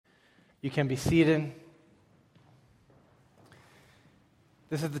You can be seated.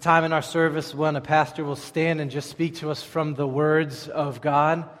 This is the time in our service when a pastor will stand and just speak to us from the words of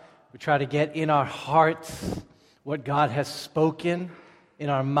God. We try to get in our hearts what God has spoken, in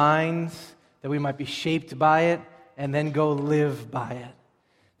our minds, that we might be shaped by it, and then go live by it.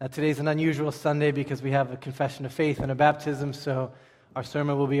 Now, today's an unusual Sunday because we have a confession of faith and a baptism, so our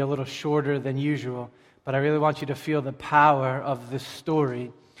sermon will be a little shorter than usual. But I really want you to feel the power of this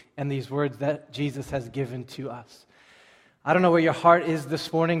story and these words that Jesus has given to us. I don't know where your heart is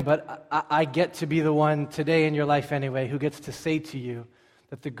this morning, but I get to be the one today in your life anyway who gets to say to you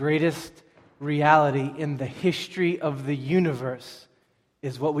that the greatest reality in the history of the universe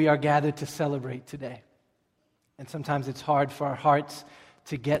is what we are gathered to celebrate today. And sometimes it's hard for our hearts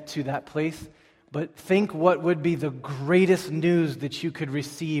to get to that place, but think what would be the greatest news that you could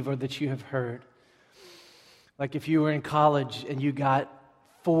receive or that you have heard. Like if you were in college and you got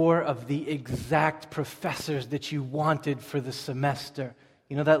 4 of the exact professors that you wanted for the semester.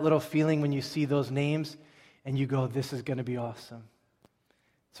 You know that little feeling when you see those names and you go, this is going to be awesome.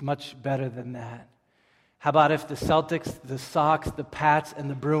 It's much better than that. How about if the Celtics, the Sox, the Pats, and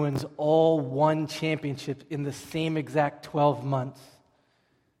the Bruins all won championships in the same exact 12 months?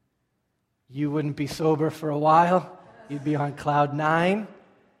 You wouldn't be sober for a while. You'd be on cloud 9.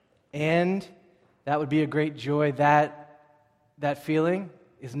 And that would be a great joy. That feeling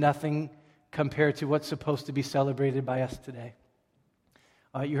is nothing compared to what's supposed to be celebrated by us today.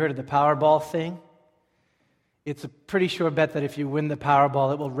 You heard of the Powerball thing? It's a pretty sure bet that if you win the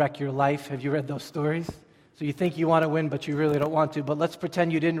Powerball, it will wreck your life. Have you read those stories? So you think you want to win, but you really don't want to. But let's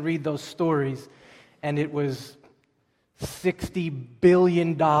pretend you didn't read those stories, and it was $60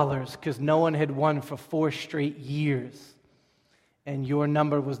 billion because no one had won for 4 straight years. And your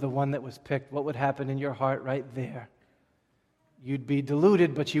number was the one that was picked. What would happen in your heart right there? You'd be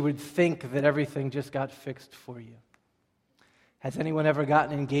deluded, but you would think that everything just got fixed for you. Has anyone ever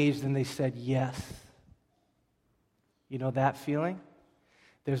gotten engaged and they said yes? You know that feeling?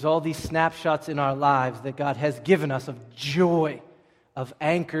 There's all these snapshots in our lives that God has given us of joy, of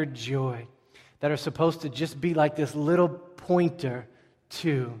anchored joy, that are supposed to just be like this little pointer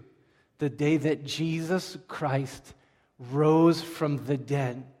to the day that Jesus Christ rose from the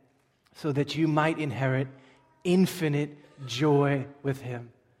dead so that you might inherit infinite joy with Him.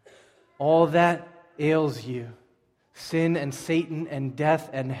 All that ails you, sin and Satan and death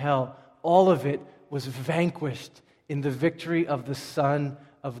and hell, all of it was vanquished in the victory of the Son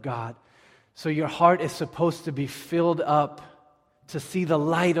of God. So your heart is supposed to be filled up to see the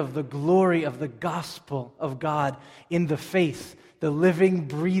light of the glory of the gospel of God in the face, the living,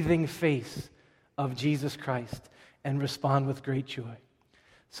 breathing face of Jesus Christ, and respond with great joy.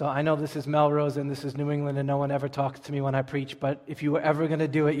 So I know this is Melrose and this is New England and no one ever talks to me when I preach, but if you were ever going to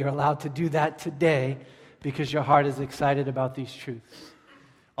do it, you're allowed to do that today because your heart is excited about these truths.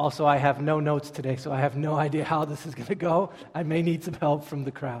 Also, I have no notes today, so I have no idea how this is going to go. I may need some help from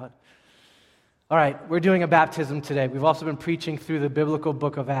the crowd. All right, we're doing a baptism today. We've also been preaching through the biblical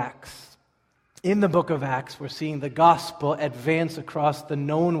book of Acts. In the book of Acts, we're seeing the gospel advance across the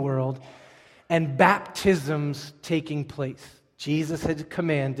known world and baptisms taking place. Jesus had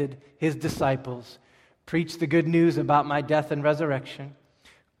commanded His disciples, preach the good news about my death and resurrection,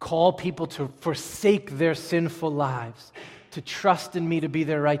 call people to forsake their sinful lives, to trust in me to be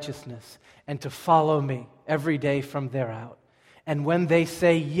their righteousness, and to follow me every day from there out. And when they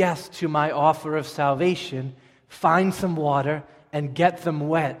say yes to my offer of salvation, find some water and get them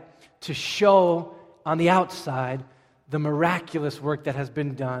wet to show on the outside the miraculous work that has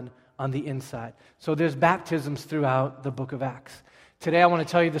been done on the inside. So there's baptisms throughout the book of Acts. Today I want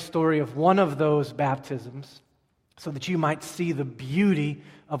to tell you the story of one of those baptisms so that you might see the beauty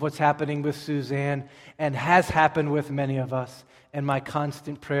of what's happening with Suzanne and has happened with many of us. And my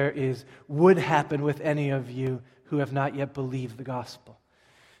constant prayer is, would happen with any of you who have not yet believed the gospel.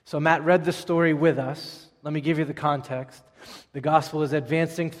 So Matt read the story with us. Let me give you the context. The gospel is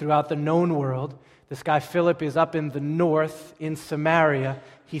advancing throughout the known world. This guy Philip is up in the north in Samaria.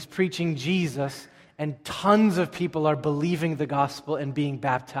 He's preaching Jesus, and tons of people are believing the gospel and being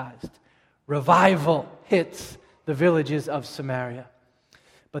baptized. Revival hits the villages of Samaria.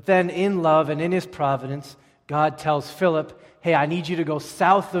 But then in love and in His providence, God tells Philip, hey, I need you to go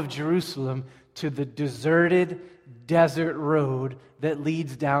south of Jerusalem to the deserted desert road that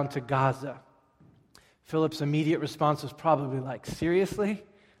leads down to Gaza. Philip's immediate response was probably like, seriously?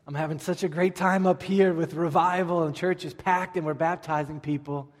 I'm having such a great time up here with revival and church is packed and we're baptizing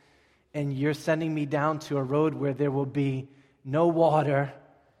people, and you're sending me down to a road where there will be no water,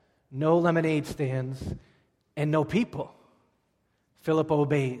 no lemonade stands, and no people. Philip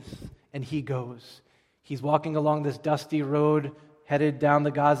obeys. and he goes. He's walking along this dusty road, headed down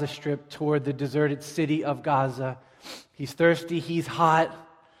the Gaza Strip toward the deserted city of Gaza. He's thirsty, he's hot,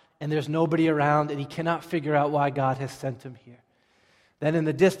 and there's nobody around, and he cannot figure out why God has sent him here. Then in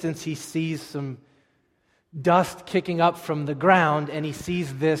the distance, he sees some dust kicking up from the ground, and he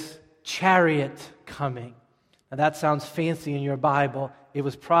sees this chariot coming. Now that sounds fancy in your Bible. It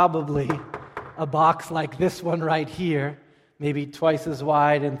was probably a box like this one right here, maybe twice as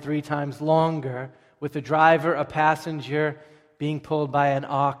wide and 3 times longer, with a driver, a passenger, being pulled by an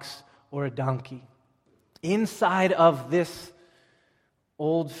ox or a donkey. Inside of this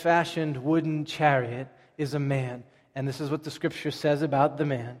old-fashioned wooden chariot is a man. And this is what the scripture says about the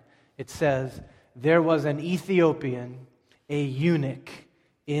man. It says, there was an Ethiopian, a eunuch,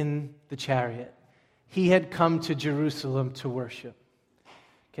 in the chariot. He had come to Jerusalem to worship.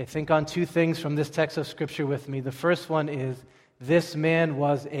 Okay, think on 2 things from this text of scripture with me. The first one is, this man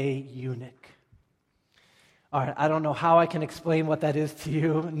was a eunuch. All right, I don't know how I can explain what that is to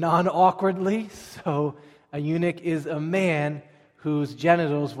you non-awkwardly. So a eunuch is a man whose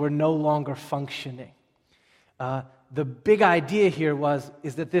genitals were no longer functioning. The big idea here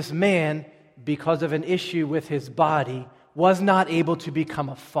is that this man, because of an issue with his body, was not able to become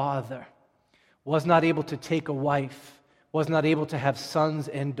a father, was not able to take a wife, was not able to have sons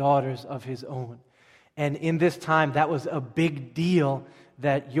and daughters of his own. And in this time, that was a big deal,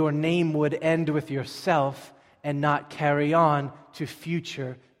 that your name would end with yourself and not carry on to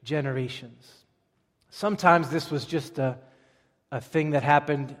future generations. Sometimes this was just a thing that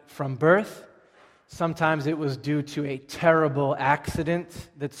happened from birth. Sometimes it was due to a terrible accident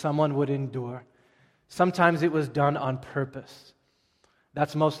that someone would endure. Sometimes it was done on purpose.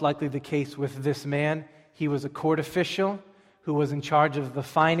 That's most likely the case with this man. He was a court official who was in charge of the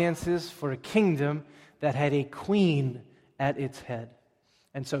finances for a kingdom that had a queen at its head.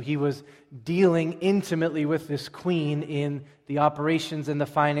 And so he was dealing intimately with this queen in the operations and the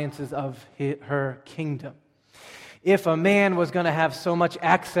finances of her kingdom. If a man was going to have so much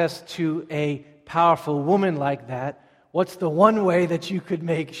access to a powerful woman like that, what's the one way that you could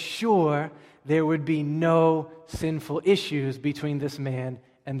make sure there would be no sinful issues between this man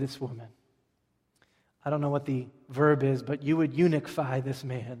and this woman? I don't know what the verb is, but you would eunuchify this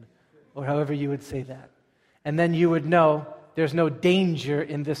man, or however you would say that. And then you would know there's no danger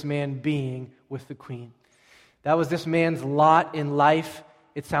in this man being with the queen. That was this man's lot in life.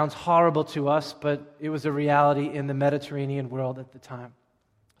 It sounds horrible to us, but it was a reality in the Mediterranean world at the time.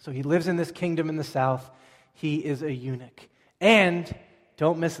 So he lives in this kingdom in the south. He is a eunuch. And,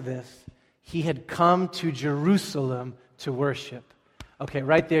 don't miss this, he had come to Jerusalem to worship. Okay,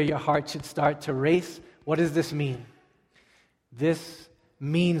 right there your heart should start to race. What does this mean? This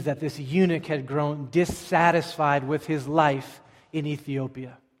means that this eunuch had grown dissatisfied with his life in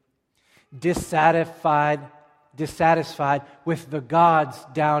Ethiopia. Dissatisfied with the gods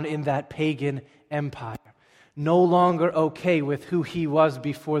down in that pagan empire. No longer okay with who he was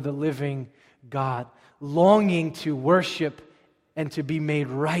before the living God. Longing to worship and to be made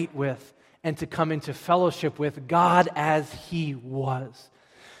right with and to come into fellowship with God as he was.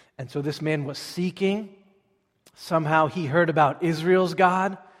 And so this man was seeking. Somehow he heard about Israel's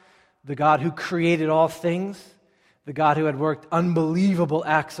God, the God who created all things, the God who had worked unbelievable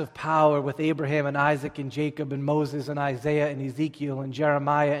acts of power with Abraham and Isaac and Jacob and Moses and Isaiah and Ezekiel and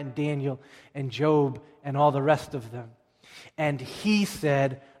Jeremiah and Daniel and Job and all the rest of them. And he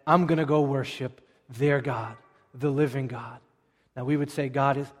said, I'm going to go worship their God, the living God. Now we would say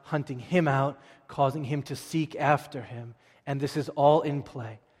God is hunting him out, causing him to seek after him. And this is all in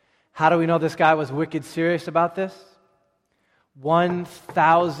play. How do we know this guy was wicked serious about this?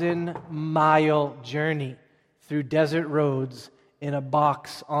 1,000-mile journey through desert roads in a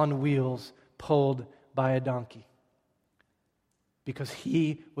box on wheels pulled by a donkey. Because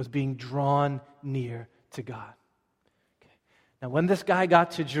he was being drawn near to God. Okay. Now when this guy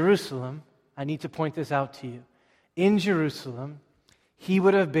got to Jerusalem, I need to point this out to you. In Jerusalem, he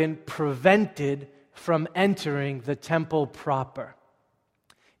would have been prevented from entering the temple proper.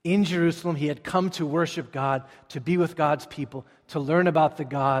 In Jerusalem, he had come to worship God, to be with God's people, to learn about the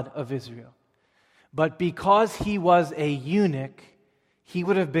God of Israel. But because he was a eunuch, he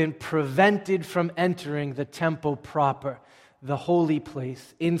would have been prevented from entering the temple proper, the holy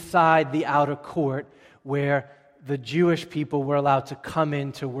place, inside the outer court, where the Jewish people were allowed to come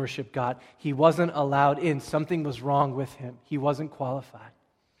in to worship God. He wasn't allowed in. Something was wrong with him. He wasn't qualified.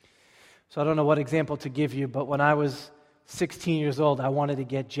 So I don't know what example to give you, but when I was 16 years old, I wanted to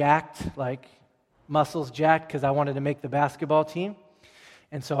get jacked, like muscles jacked, because I wanted to make the basketball team.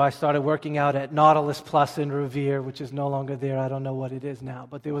 And so I started working out at Nautilus Plus in Revere, which is no longer there. I don't know what it is now,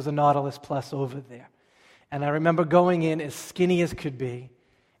 but there was a Nautilus Plus over there. And I remember going in as skinny as could be,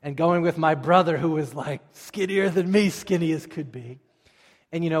 and going with my brother who was like skinnier than me, skinny as could be.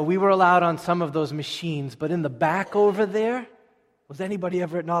 And we were allowed on some of those machines, but in the back over there, was anybody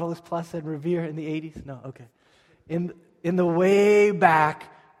ever at Nautilus Plus in Revere in the 80s? No, okay. In the way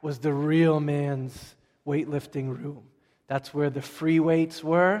back was the real man's weightlifting room. That's where the free weights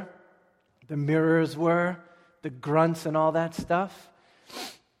were, the mirrors were, the grunts and all that stuff.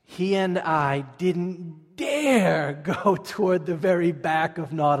 He and I didn't dare go toward the very back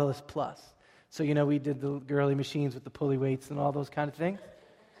of Nautilus Plus. So, we did the girly machines with the pulley weights and all those kind of things.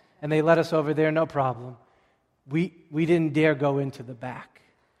 And they let us over there, no problem. We didn't dare go into the back.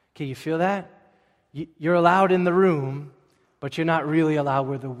 Can you feel that? You're allowed in the room, but you're not really allowed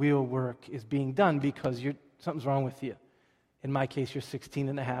where the real work is being done because something's wrong with you. In my case, you're 16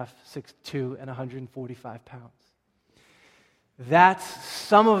 and a half, 6'2", and 145 pounds. That's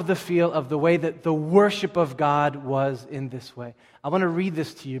some of the feel of the way that the worship of God was in this way. I want to read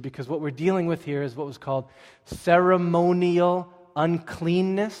this to you because what we're dealing with here is what was called ceremonial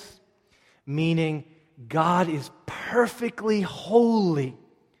uncleanness, meaning God is perfectly holy.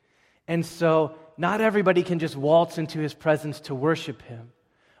 And so not everybody can just waltz into his presence to worship him.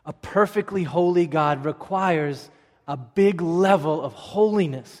 A perfectly holy God requires a big level of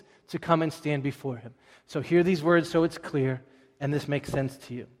holiness to come and stand before him. So hear these words so it's clear, and this makes sense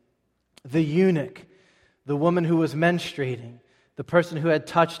to you. The eunuch, the woman who was menstruating, the person who had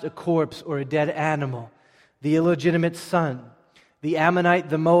touched a corpse or a dead animal, the illegitimate son, the Ammonite,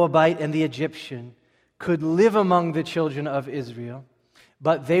 the Moabite, and the Egyptian could live among the children of Israel,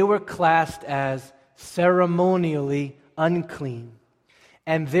 but they were classed as ceremonially unclean,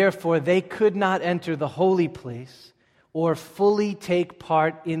 and therefore they could not enter the holy place or fully take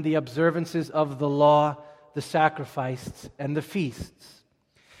part in the observances of the law, the sacrifices, and the feasts.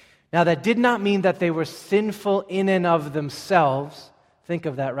 Now, that did not mean that they were sinful in and of themselves. Think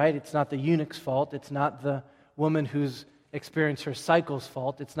of that, right? It's not the eunuch's fault. It's not the woman who's experienced her cycle's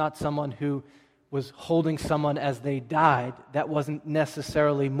fault. It's not someone who was holding someone as they died. That wasn't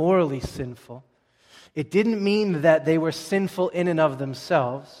necessarily morally sinful. It didn't mean that they were sinful in and of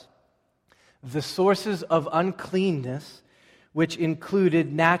themselves. The sources of uncleanness, which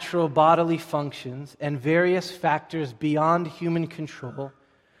included natural bodily functions and various factors beyond human control,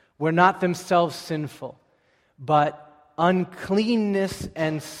 were not themselves sinful, but uncleanness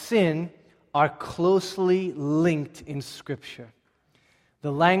and sin are closely linked in Scripture.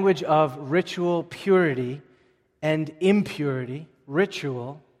 The language of ritual purity and impurity,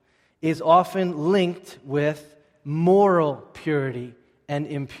 ritual, is often linked with moral purity and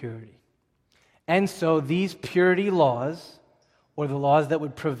impurity. And so these purity laws, or the laws that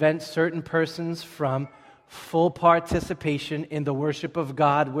would prevent certain persons from full participation in the worship of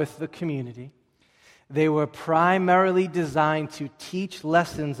God with the community, they were primarily designed to teach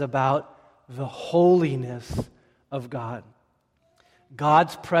lessons about the holiness of God.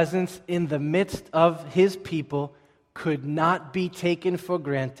 God's presence in the midst of his people could not be taken for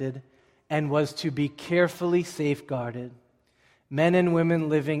granted and was to be carefully safeguarded. Men and women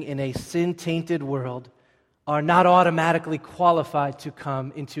living in a sin-tainted world are not automatically qualified to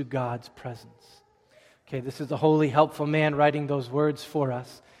come into God's presence. Okay, this is a holy, helpful man writing those words for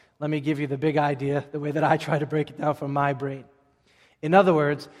us. Let me give you the big idea, the way that I try to break it down from my brain. In other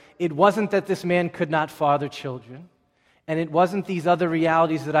words, it wasn't that this man could not father children, and it wasn't these other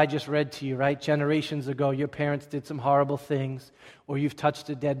realities that I just read to you, right? Generations ago, your parents did some horrible things, or you've touched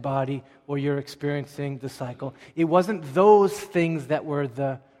a dead body, or you're experiencing the cycle. It wasn't those things that were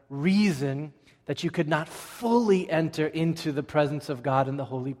the reason that you could not fully enter into the presence of God in the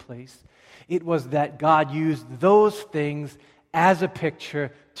holy place. It was that God used those things as a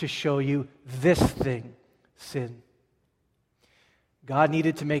picture to show you this thing, sin. God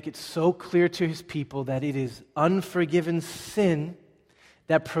needed to make it so clear to his people that it is unforgiven sin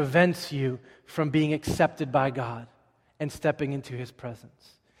that prevents you from being accepted by God and stepping into his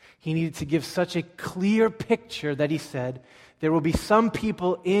presence. He needed to give such a clear picture that he said, there will be some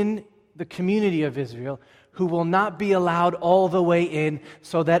people in the community of Israel who will not be allowed all the way in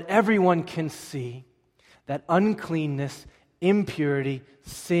so that everyone can see that uncleanness, impurity,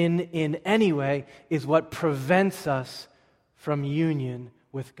 sin in any way is what prevents us from union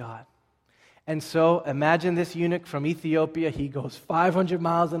with God. And so imagine this eunuch from Ethiopia. He goes 500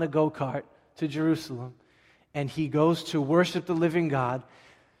 miles in a go-kart to Jerusalem, and he goes to worship the living God,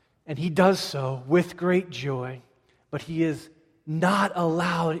 and he does so with great joy, but he is not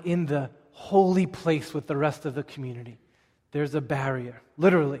allowed in the holy place with the rest of the community. There's a barrier.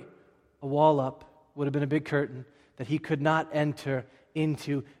 literally, a wall up, would have been a big curtain that he could not enter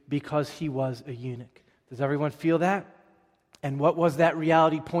into because he was a eunuch. Does everyone feel that? And what was that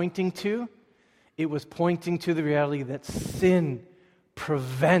reality pointing to? It was pointing to the reality that sin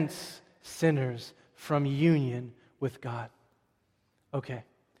prevents sinners from union with God. Okay.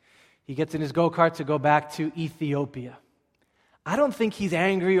 He gets in his go-kart to go back to Ethiopia. I don't think he's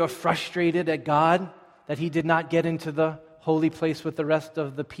angry or frustrated at God that he did not get into the holy place with the rest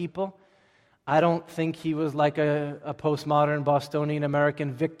of the people. I don't think he was like a postmodern Bostonian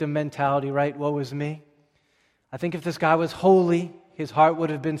American victim mentality, right? Woe is me. I think if this guy was holy, his heart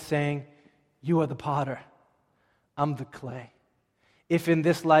would have been saying, you are the potter, I'm the clay. If in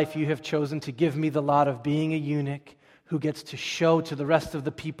this life you have chosen to give me the lot of being a eunuch who gets to show to the rest of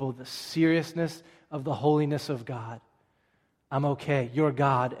the people the seriousness of the holiness of God, I'm okay. You're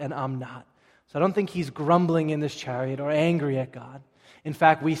God and I'm not. So I don't think he's grumbling in this chariot or angry at God. In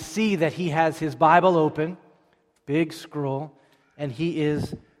fact, we see that he has his Bible open, big scroll, and he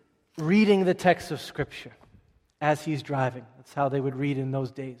is reading the text of Scripture as he's driving. That's how they would read in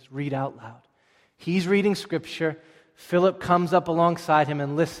those days, read out loud. He's reading Scripture. Philip comes up alongside him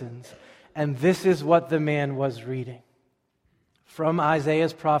and listens, and this is what the man was reading. From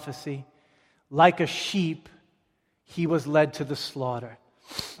Isaiah's prophecy, like a sheep, he was led to the slaughter.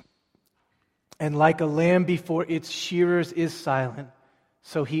 And like a lamb before its shearers is silent,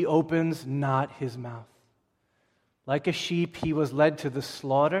 so he opens not his mouth. Like a sheep, he was led to the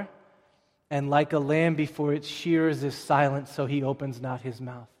slaughter, and like a lamb before its shearers is silent, so he opens not his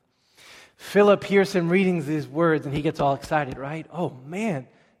mouth. Philip hears him reading these words, and he gets all excited, right? Oh, man,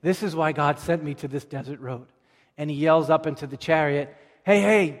 this is why God sent me to this desert road. And he yells up into the chariot,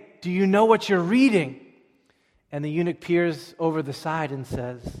 hey, do you know what you're reading? And the eunuch peers over the side and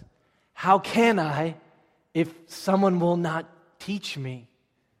says, how can I if someone will not teach me,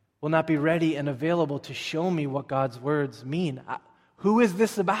 will not be ready and available to show me what God's words mean? Who is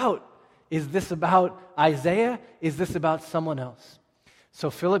this about? Is this about Isaiah? Is this about someone else? So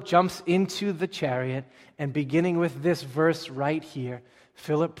Philip jumps into the chariot, and beginning with this verse right here,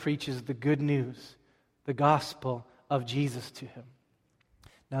 Philip preaches the good news, the gospel of Jesus to him.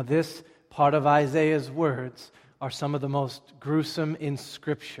 Now this part of Isaiah's words are some of the most gruesome in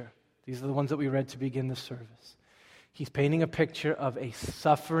Scripture. These are the ones that we read to begin the service. He's painting a picture of a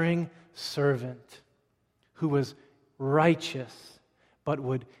suffering servant who was righteous but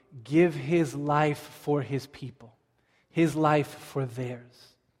would give his life for his people, his life for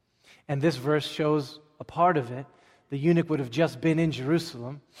theirs. And this verse shows a part of it. The eunuch would have just been in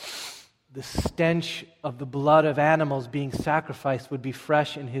Jerusalem. The stench of the blood of animals being sacrificed would be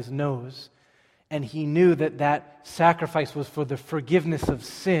fresh in his nose. And he knew that that sacrifice was for the forgiveness of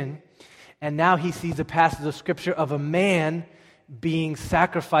sin. And now he sees a passage of Scripture of a man being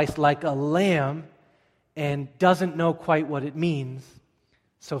sacrificed like a lamb and doesn't know quite what it means.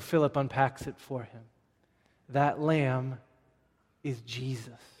 So Philip unpacks it for him. That lamb is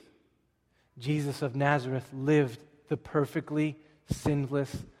Jesus. Jesus of Nazareth lived the perfectly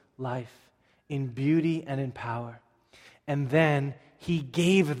sinless life in beauty and in power. And then he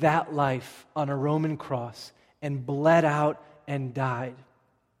gave that life on a Roman cross and bled out and died.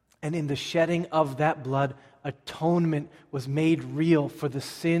 And in the shedding of that blood, atonement was made real for the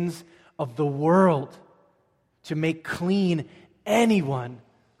sins of the world, to make clean anyone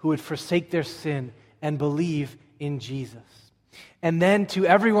who would forsake their sin and believe in Jesus. And then, to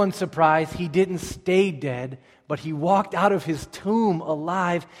everyone's surprise, he didn't stay dead, but he walked out of his tomb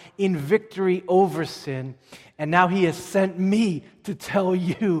alive in victory over sin. And now he has sent me to tell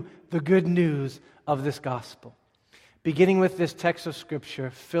you the good news of this gospel. Beginning with this text of Scripture,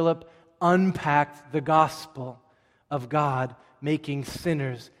 Philip unpacked the gospel of God making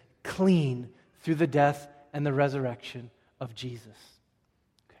sinners clean through the death and the resurrection of Jesus.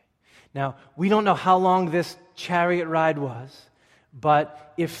 Okay. Now, we don't know how long this chariot ride was,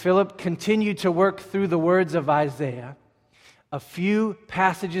 but if Philip continued to work through the words of Isaiah, a few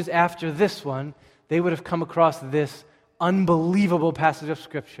passages after this one, they would have come across this unbelievable passage of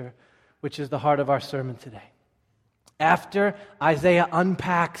Scripture, which is the heart of our sermon today. After Isaiah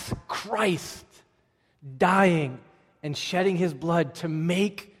unpacks Christ dying and shedding his blood to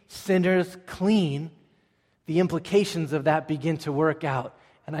make sinners clean, the implications of that begin to work out.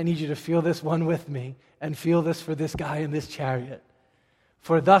 And I need you to feel this one with me and feel this for this guy in this chariot.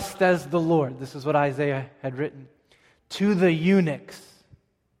 For thus says the Lord, this is what Isaiah had written, to the eunuchs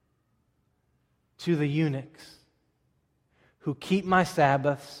who keep my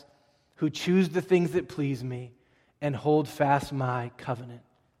Sabbaths, who choose the things that please me, and hold fast my covenant.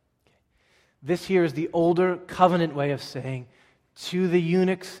 Okay. This here is the older covenant way of saying, to the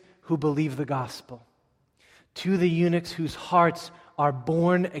eunuchs who believe the gospel, to the eunuchs whose hearts are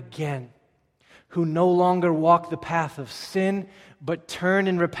born again, who no longer walk the path of sin, but turn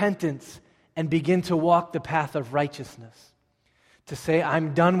in repentance and begin to walk the path of righteousness. To say,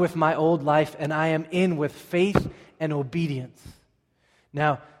 I'm done with my old life and I am in with faith and obedience.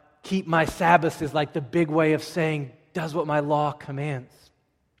 Now, keep my Sabbath is like the big way of saying, does what my law commands.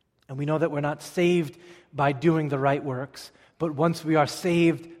 And we know that we're not saved by doing the right works, but once we are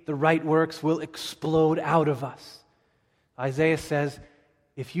saved, the right works will explode out of us. Isaiah says,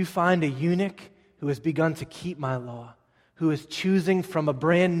 if you find a eunuch who has begun to keep my law, who is choosing from a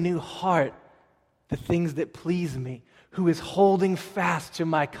brand new heart the things that please me, who is holding fast to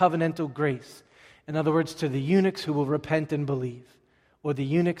my covenantal grace, in other words, to the eunuchs who will repent and believe, or the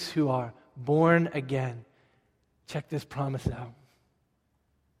eunuchs who are born again, check this promise out.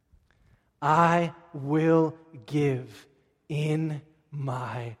 I will give in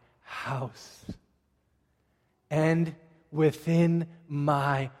my house and within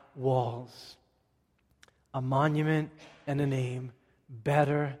my walls a monument and a name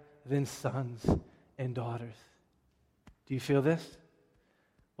better than sons and daughters. Do you feel this?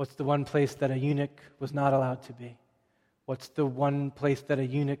 What's the one place that a eunuch was not allowed to be? What's the one place that a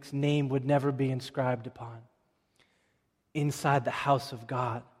eunuch's name would never be inscribed upon? Inside the house of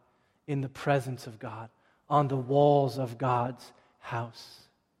God, in the presence of God, on the walls of God's house.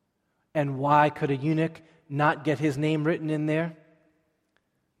 And why could a eunuch not get his name written in there?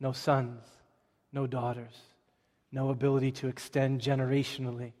 No sons, no daughters, no ability to extend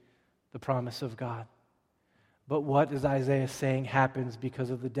generationally the promise of God. But what is Isaiah saying happens because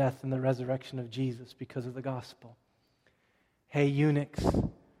of the death and the resurrection of Jesus, because of the gospel? Hey, eunuchs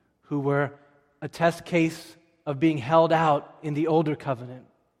who were a test case of being held out in the older covenant,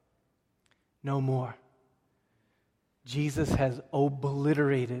 no more. Jesus has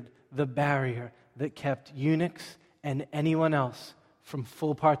obliterated the barrier that kept eunuchs and anyone else from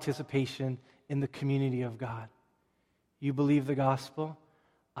full participation in the community of God. You believe the gospel?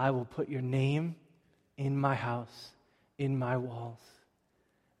 I will put your name in my house, in my walls.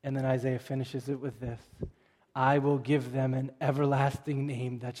 And then Isaiah finishes it with this: I will give them an everlasting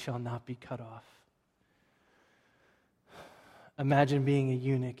name that shall not be cut off. Imagine being a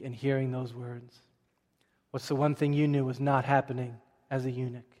eunuch and hearing those words. What's the one thing you knew was not happening as a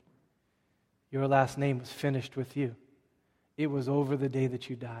eunuch? Your last name was finished with you. It was over the day that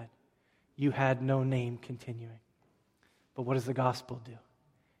you died. You had no name continuing. But what does the gospel do?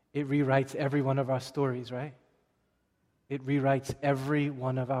 It rewrites every one of our stories, right? It rewrites every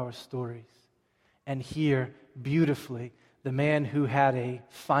one of our stories. And here, beautifully, the man who had a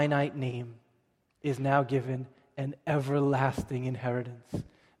finite name is now given an everlasting inheritance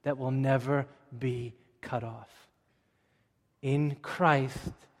that will never be cut off. In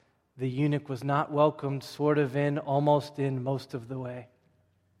Christ, the eunuch was not welcomed sort of in, almost in, most of the way.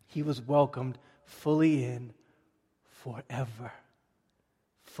 He was welcomed fully in forever.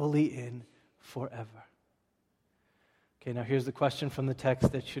 Fully in forever. Okay, now here's the question from the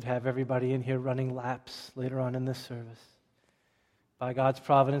text that should have everybody in here running laps later on in this service. By God's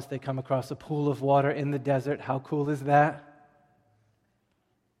providence, they come across a pool of water in the desert. How cool is that?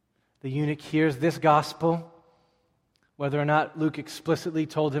 The eunuch hears this gospel. Whether or not Luke explicitly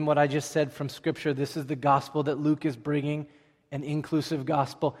told him what I just said from Scripture, this is the gospel that Luke is bringing, an inclusive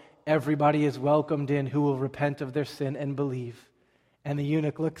gospel. Everybody is welcomed in who will repent of their sin and believe. And the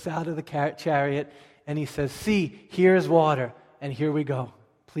eunuch looks out of the chariot and he says, see, here's water, and here we go.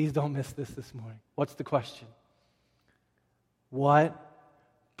 Please don't miss this morning. What's the question? What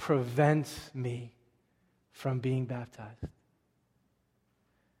prevents me from being baptized?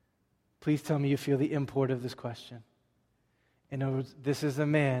 Please tell me you feel the import of this question. In other words, this is a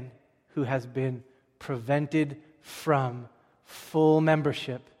man who has been prevented from full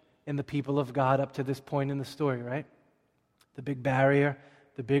membership in the people of God up to this point in the story, right? The big barrier,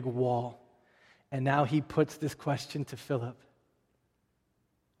 the big wall. And now he puts this question to Philip.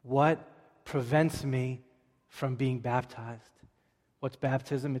 What prevents me from being baptized? What's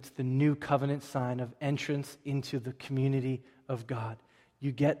baptism? It's the new covenant sign of entrance into the community of God.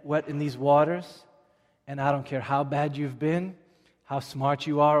 You get wet in these waters, and I don't care how bad you've been, how smart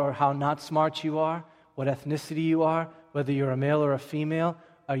you are or how not smart you are, what ethnicity you are, whether you're a male or a female,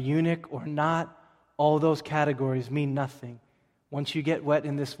 a eunuch or not, all those categories mean nothing. Once you get wet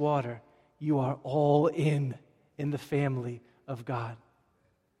in this water, you are all in the family of God.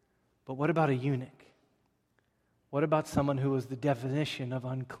 But what about a eunuch? What about someone who was the definition of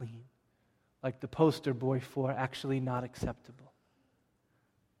unclean? Like the poster boy for actually not acceptable.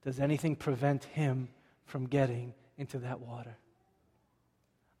 Does anything prevent him from getting into that water?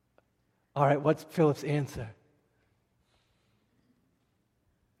 All right, what's Philip's answer?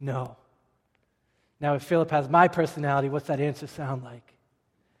 No. Now, if Philip has my personality, what's that answer sound like?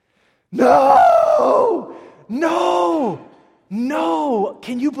 No! No! No!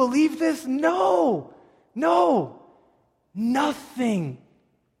 Can you believe this? No! No! Nothing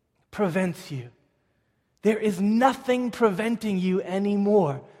prevents you. There is nothing preventing you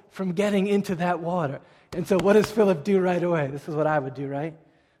anymore from getting into that water. And so what does Philip do right away? This is what I would do, right?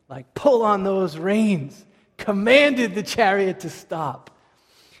 Like, pull on those reins, commanded the chariot to stop.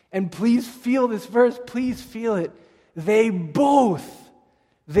 And please feel this verse, please feel it. They both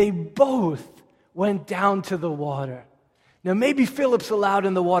went down to the water. Now, maybe Philip's allowed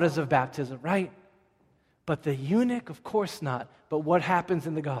in the waters of baptism, right? But the eunuch, of course not. But what happens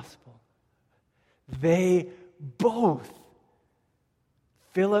in the gospel? They both,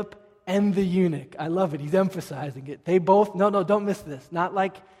 Philip and the eunuch, I love it, he's emphasizing it. They both, no, don't miss this. Not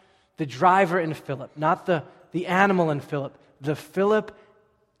like the driver in Philip, not the animal in Philip. The Philip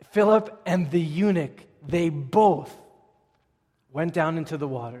and the eunuch, they both went down into the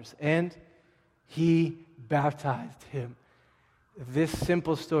waters, and he baptized him. This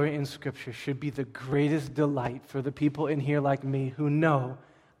simple story in Scripture should be the greatest delight for the people in here like me who know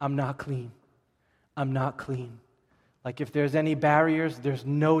I'm not clean. I'm not clean. Like if there's any barriers, there's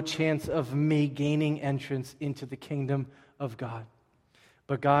no chance of me gaining entrance into the kingdom of God.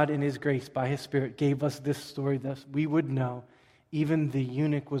 But God, in His grace, by His Spirit, gave us this story that we would know even the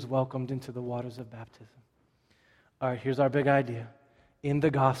eunuch was welcomed into the waters of baptism. All right, here's our big idea. In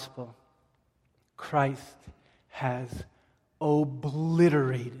the gospel, Christ has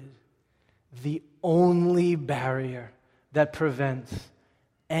obliterated the only barrier that prevents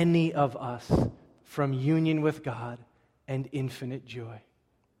any of us from union with God and infinite joy.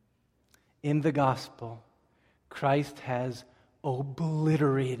 In the gospel, Christ has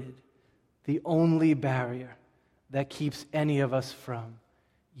obliterated the only barrier that keeps any of us from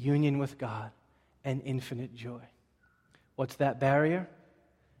union with God and infinite joy. What's that barrier?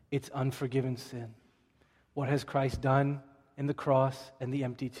 It's unforgiven sin. What has Christ done in the cross and the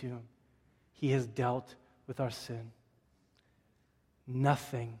empty tomb? He has dealt with our sin.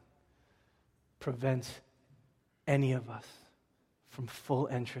 Nothing prevents any of us from full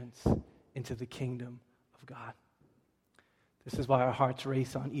entrance into the kingdom of God. This is why our hearts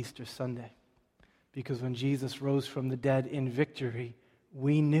race on Easter Sunday. Because when Jesus rose from the dead in victory,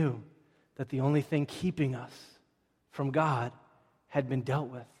 we knew that the only thing keeping us from God had been dealt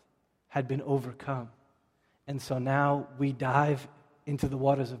with, had been overcome. And so now we dive into the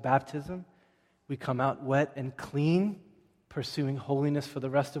waters of baptism. We come out wet and clean, pursuing holiness for the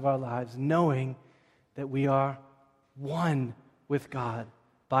rest of our lives, knowing that we are one with God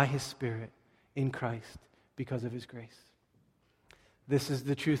by His Spirit in Christ because of His grace. This is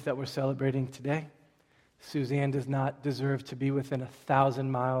the truth that we're celebrating today. Suzanne does not deserve to be within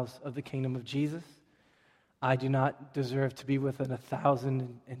 1,000 miles of the kingdom of Jesus. I do not deserve to be within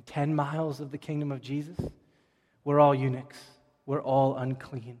 1,010 miles of the kingdom of Jesus. We're all eunuchs. We're all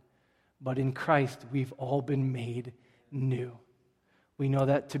unclean. But in Christ, we've all been made new. We know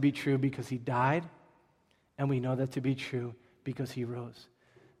that to be true because He died, and we know that to be true because He rose.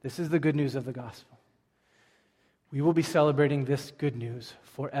 This is the good news of the gospel. We will be celebrating this good news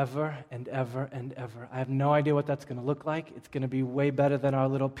forever and ever and ever. I have no idea what that's going to look like. It's going to be way better than our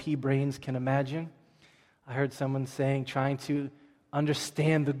little pea brains can imagine. I heard someone saying trying to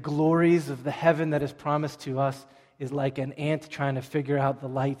understand the glories of the heaven that is promised to us is like an ant trying to figure out the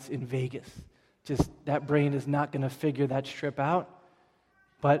lights in Vegas. Just that brain is not going to figure that strip out,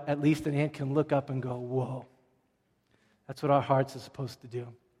 but at least an ant can look up and go, whoa. That's what our hearts are supposed to do.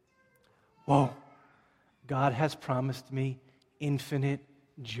 Whoa. God has promised me infinite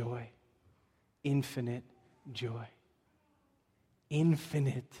joy. Infinite joy.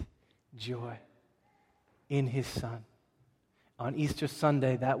 Infinite joy in His Son. On Easter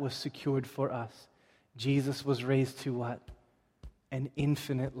Sunday, that was secured for us. Jesus was raised to what? An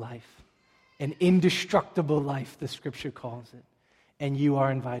infinite life. An indestructible life, the Scripture calls it. And you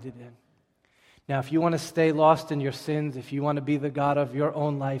are invited in. Now, if you want to stay lost in your sins, if you want to be the God of your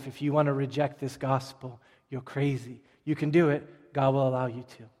own life, if you want to reject this gospel, you're crazy. You can do it. God will allow you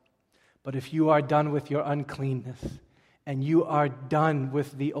to. But if you are done with your uncleanness, and you are done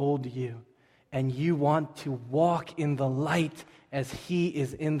with the old you, and you want to walk in the light as He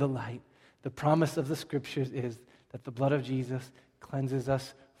is in the light, the promise of the Scriptures is that the blood of Jesus cleanses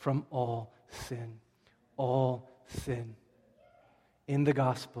us from all sin. All sin. In the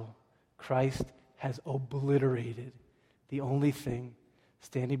gospel, Christ has obliterated the only thing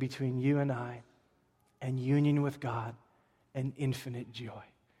standing between you and I and union with God and infinite joy.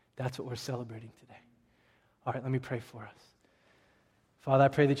 That's what we're celebrating today. All right, let me pray for us. Father, I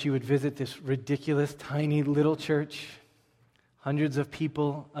pray that you would visit this ridiculous, tiny little church, hundreds of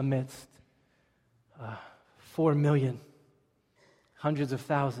people amidst 4 million, hundreds of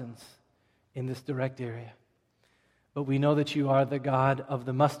thousands in this direct area. But we know that you are the God of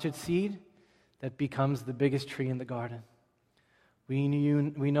the mustard seed that becomes the biggest tree in the garden. We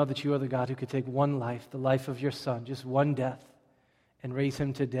know that you are the God who could take one life, the life of your Son, just one death, and raise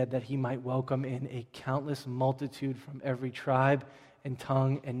him to dead that he might welcome in a countless multitude from every tribe and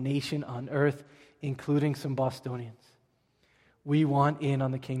tongue and nation on earth, including some Bostonians. We want in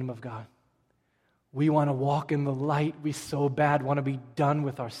on the kingdom of God. We want to walk in the light. We so bad want to be done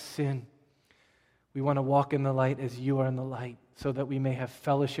with our sin. We want to walk in the light as you are in the light, so that we may have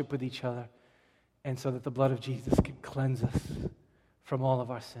fellowship with each other, and so that the blood of Jesus can cleanse us from all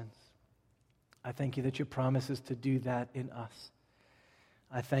of our sins. I thank you that your promise is to do that in us.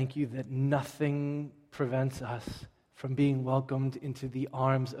 I thank you that nothing prevents us from being welcomed into the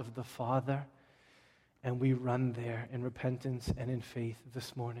arms of the Father, and we run there in repentance and in faith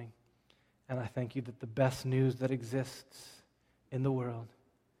this morning. And I thank you that the best news that exists in the world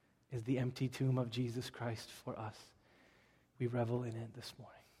is the empty tomb of Jesus Christ for us. We revel in it this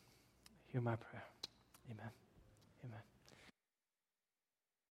morning. Hear my prayer. Amen. Amen.